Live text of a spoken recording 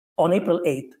On April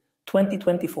 8,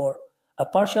 2024, a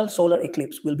partial solar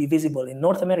eclipse will be visible in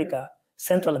North America,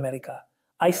 Central America,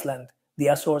 Iceland, the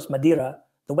Azores, Madeira,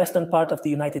 the western part of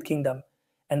the United Kingdom,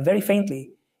 and very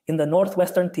faintly in the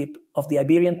northwestern tip of the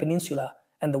Iberian Peninsula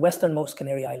and the westernmost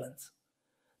Canary Islands.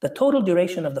 The total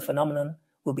duration of the phenomenon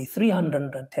will be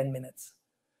 310 minutes.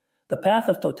 The path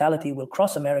of totality will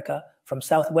cross America from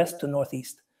southwest to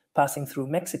northeast, passing through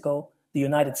Mexico, the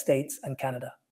United States, and Canada.